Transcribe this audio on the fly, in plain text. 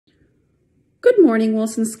Good morning,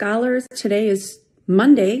 Wilson Scholars. Today is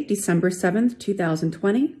Monday, December 7th,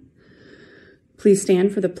 2020. Please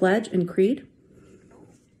stand for the pledge and creed.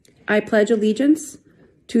 I pledge allegiance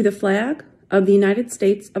to the flag of the United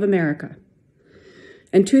States of America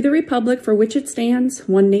and to the republic for which it stands,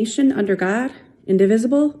 one nation under God,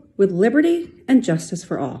 indivisible, with liberty and justice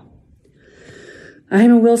for all. I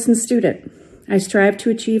am a Wilson student. I strive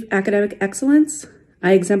to achieve academic excellence.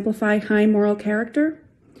 I exemplify high moral character.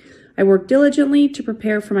 I work diligently to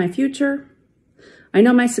prepare for my future. I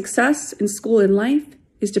know my success in school and life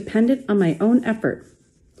is dependent on my own effort.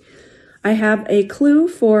 I have a clue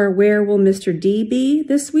for where will Mr. D be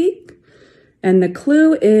this week, and the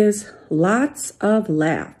clue is lots of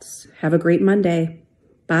laughs. Have a great Monday.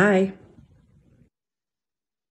 Bye.